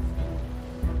depths!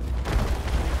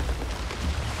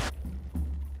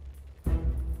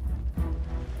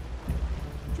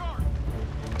 Charge!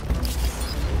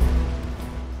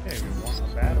 Okay, we won a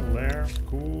battle there.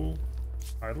 Cool.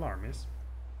 Idle armies.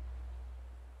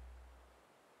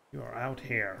 You are out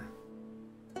here.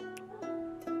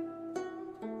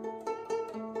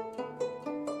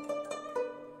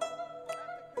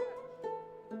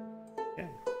 Okay.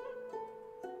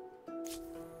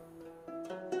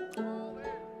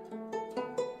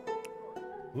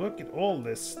 Look at all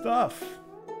this stuff.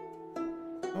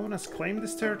 No one has claimed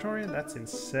this territory? That's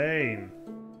insane.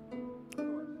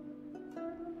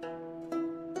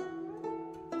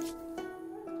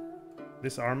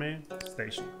 This army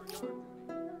station.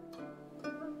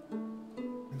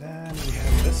 And then we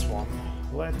have this one.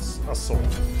 Let's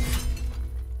assault.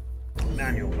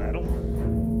 Manual battle.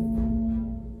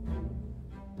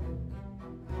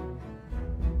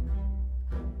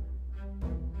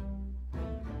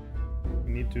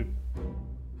 We need to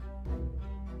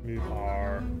move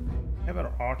our... have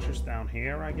our archers down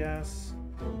here, I guess.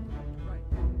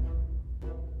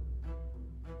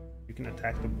 You can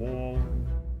attack the wall.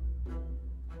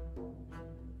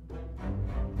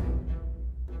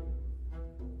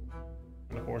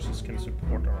 And the horses can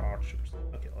support our archers.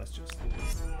 Okay, let's just do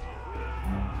this.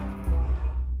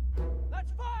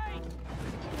 Let's fight!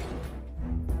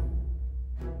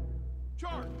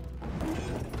 Charge!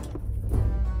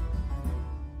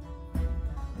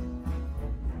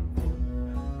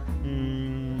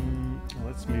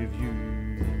 Let's move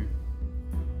you.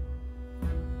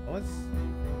 Well, let's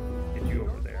get you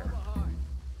over there.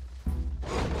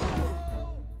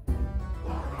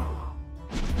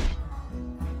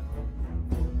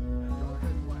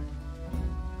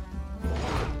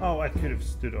 Oh, I could have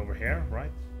stood over here, right?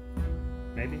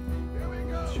 Maybe.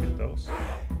 Shoot those.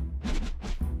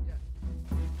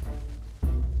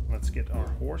 Let's get our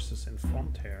horses in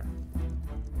front here.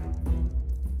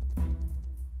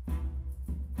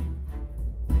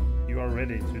 You are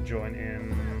ready to join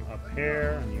in up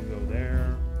here, and you go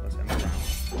there. Let's end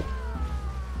around.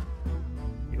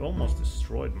 You almost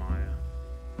destroyed Maya.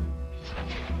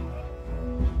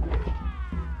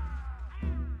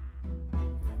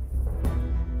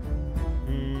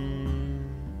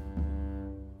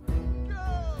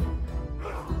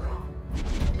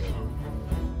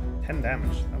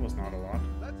 Damage. That was not a lot.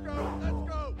 Let's go!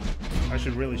 Let's go! I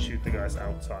should really shoot the guys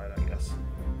outside, I guess.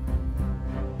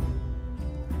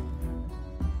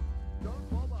 Don't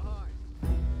fall behind.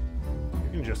 You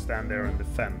can just stand there and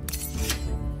defend.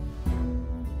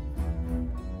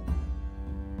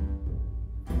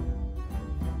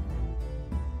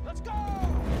 Let's go!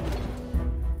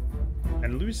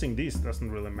 And losing these doesn't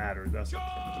really matter, does it?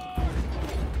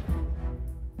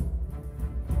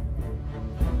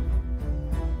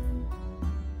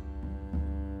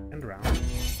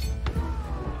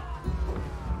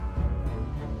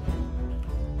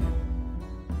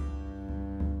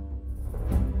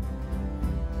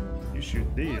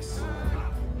 Shoot these.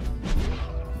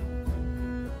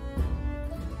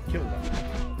 Kill them.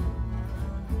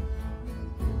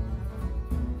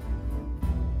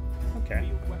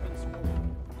 Okay.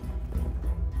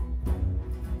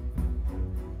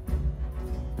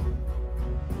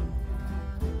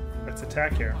 Let's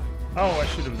attack here. Oh, I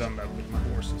should have done that with my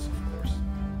horses, of course.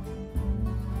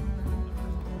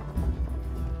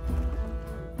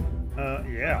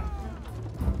 Yeah.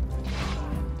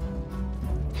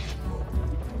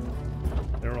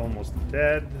 They're almost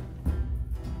dead.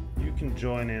 You can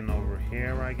join in over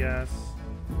here, I guess.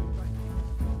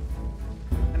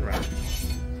 And round.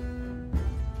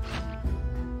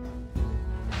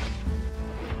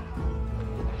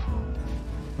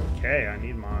 Okay, I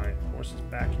need my horses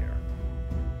back here.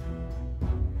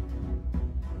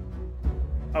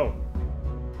 Oh.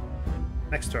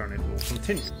 Next turn it will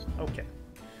continue. Okay.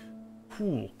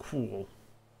 Cool, cool.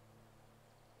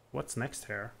 What's next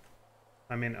here?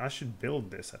 I mean, I should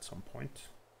build this at some point.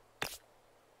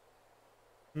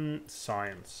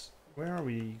 Science. Where are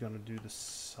we gonna do the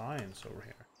science over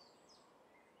here?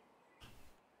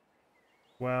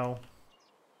 Well...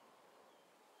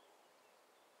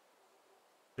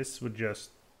 this would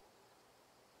just...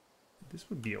 this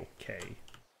would be okay.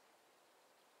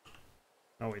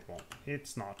 No, it won't.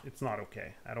 It's not. It's not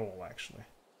okay at all, actually.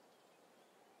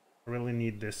 I really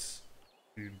need this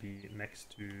to be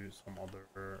next to some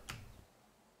other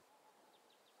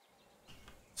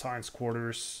science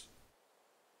quarters.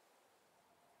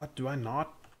 But do I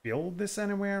not build this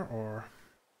anywhere, or...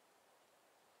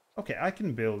 Okay, I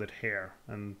can build it here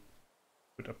and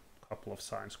put a couple of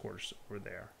science quarters over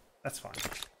there. That's fine.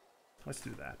 Let's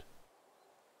do that.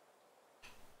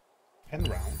 And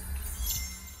round.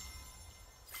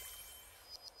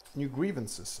 New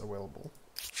grievances available.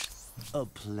 A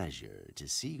pleasure to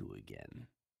see you again.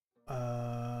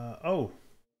 Oh.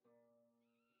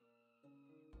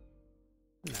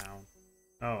 Now.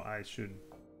 Oh, I should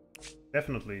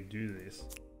definitely do this.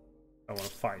 I want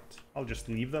to fight. I'll just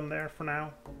leave them there for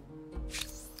now.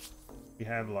 We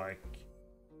have like...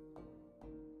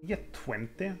 We get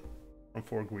 20 from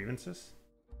 4 grievances.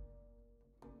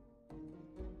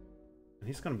 And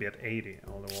he's gonna be at 80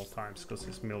 all times because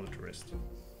he's militarist.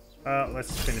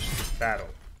 Let's finish this battle.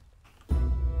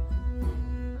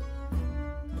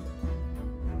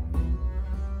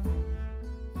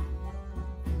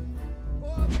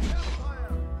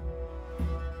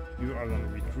 You are gonna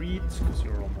retreat because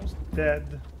you're almost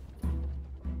dead.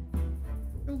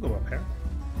 You'll go up here.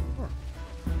 Sure.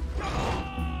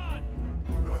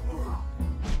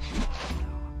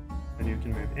 Then you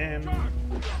can move in.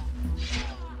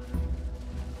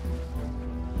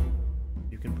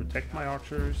 You can protect my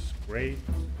archers. Great.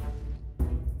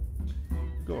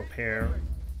 Go up here.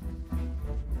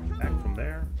 Back from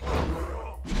there.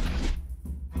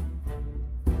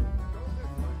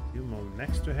 You move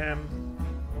next to him.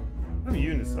 What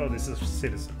units? Oh, this is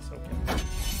citizens. Okay.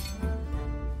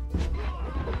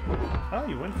 Oh,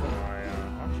 you went for my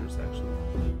archers, actually.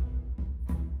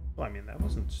 Well, I mean, that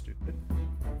wasn't stupid.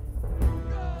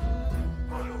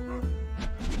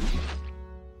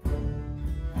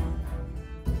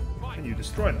 Can you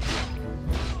destroy them?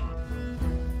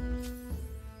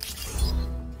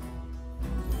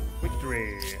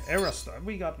 Victory! Era star.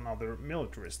 We got another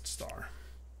militarist star.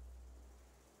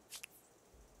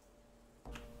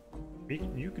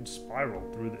 You could spiral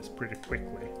through this pretty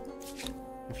quickly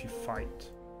if you fight.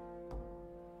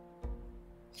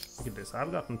 Look at this.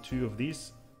 I've gotten 2 of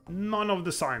these. None of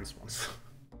the science ones.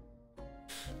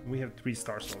 We have 3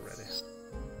 stars already.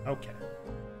 Okay.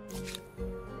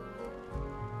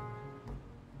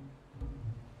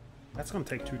 That's gonna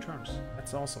take 2 turns.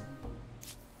 That's awesome.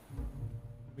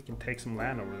 We can take some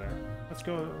land over there. Let's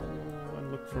go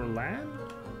and look for land.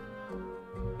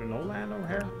 Is there no land over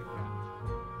here?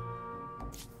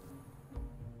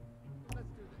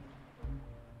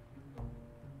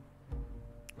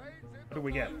 What do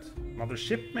we get? Another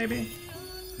ship, maybe?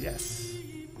 Yes.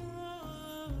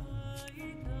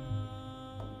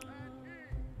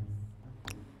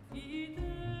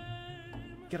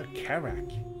 Get a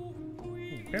Karak.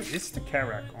 Where is the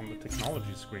Karak on the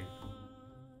technology screen?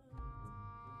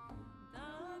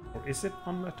 Or is it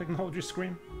on the technology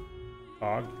screen?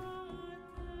 Fog.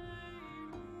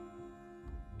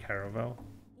 Caravel.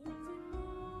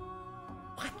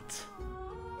 What?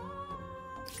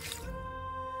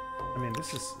 I mean,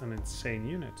 this is an insane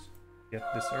unit. Get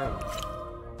this early.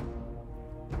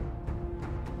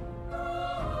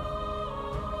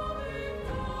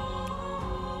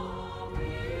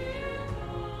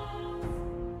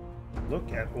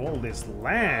 Look at all this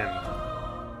land.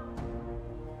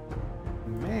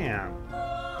 Man.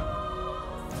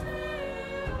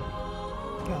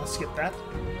 Yeah, let's get that.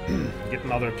 Get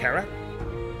another carrot.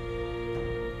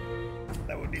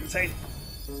 That would be insane.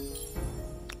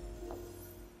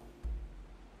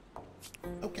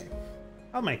 Okay.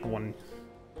 I'll make one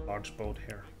large boat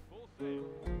here.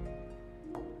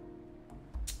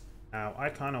 Now, I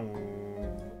kind of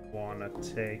want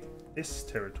to take this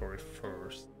territory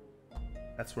first.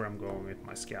 That's where I'm going with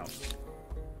my scouts.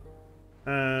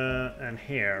 And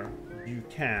here, you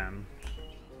can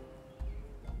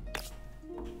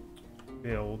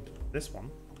build this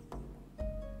one.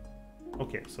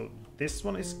 Okay, so this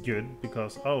one is good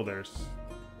because, oh, there's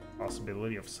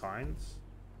possibility of signs.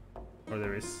 Or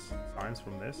there is signs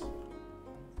from this.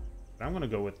 But I'm gonna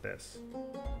go with this.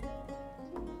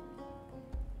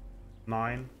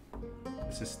 9.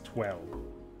 This is 12.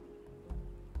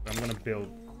 I'm gonna build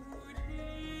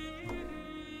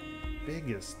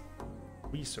biggest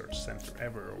research center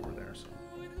ever over there. So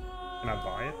can I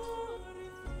buy it?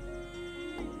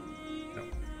 No.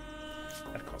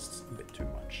 That costs a bit too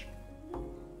much.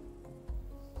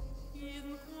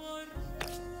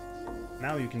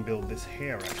 Now you can build this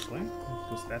here, actually,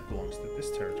 because that belongs to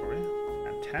this territory.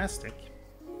 Fantastic.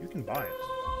 You can buy it.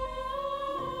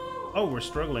 Oh, we're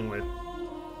struggling with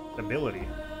stability.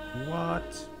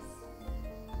 What?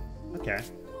 Okay.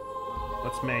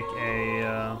 Let's make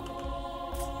a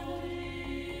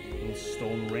little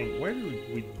stone ring. Where do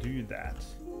we do that?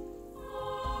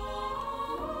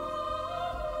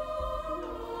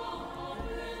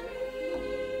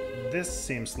 This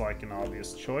seems like an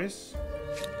obvious choice.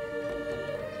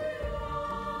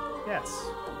 Yes.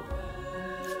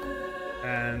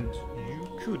 And you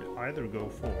could either go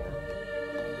for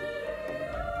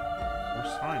more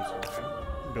science, okay?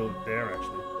 Build it there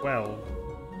actually. 12.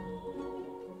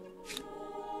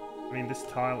 I mean, this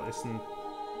tile isn't.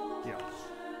 Yeah.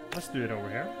 Let's do it over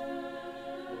here.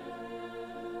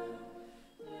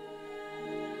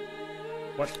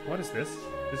 What is this?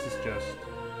 This is just.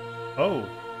 Oh!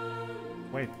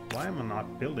 Wait, why am I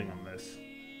not building on this?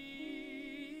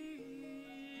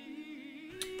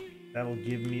 That'll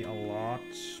give me a lot,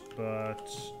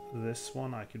 but this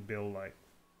one I could build like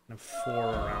 4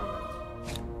 around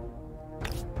it.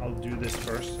 I'll do this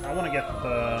first. I want to get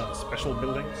the special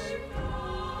buildings.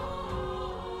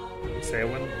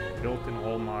 Sewen built in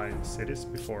all my cities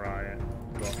before I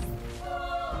got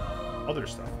other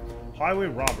stuff. Highway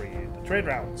robbery. The trade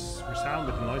routes resound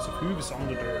with the noise of hooves on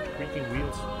the dirt, creaking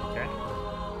wheels. Okay.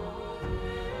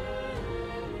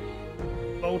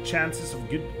 Low chances of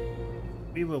good.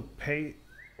 We will pay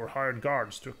for hired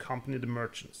guards to accompany the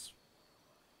merchants.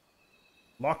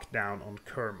 Lockdown on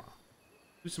Kerma.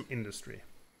 Do some industry.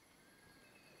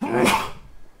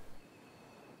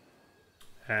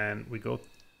 And we go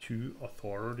to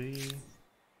authority.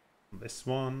 This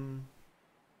one.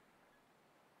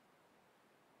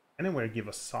 Anywhere give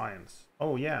us science.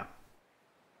 Oh yeah.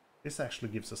 This actually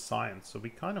gives us science, so we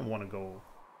kind of want to go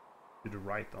to the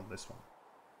right on this one.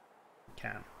 We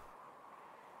can.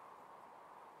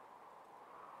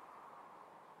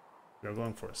 We are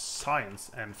going for science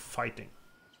and fighting.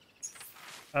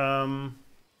 Yeah,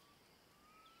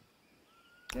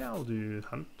 I'll do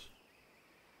hunt.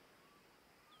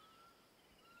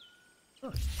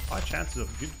 Oh, high chances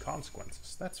of good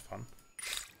consequences. That's fun.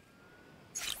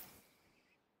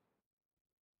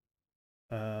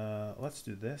 Let's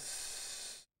do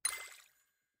this.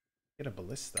 Get a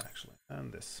ballista actually,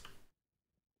 and this.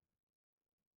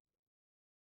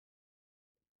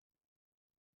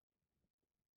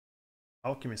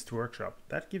 Alchemist workshop.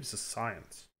 That gives us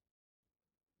science.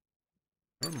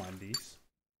 Never mind these.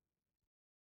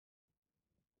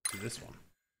 Do this one.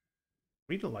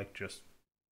 We do like just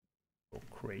go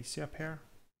crazy up here.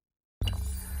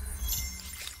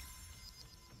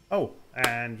 Oh,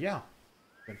 and yeah.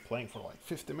 Been playing for like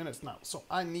 50 minutes now, so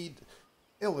I need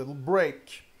a little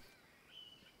break.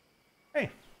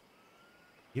 Hey,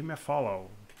 give me a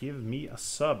follow, give me a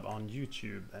sub on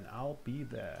YouTube, and I'll be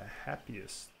the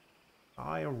happiest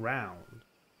guy around.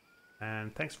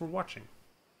 And thanks for watching.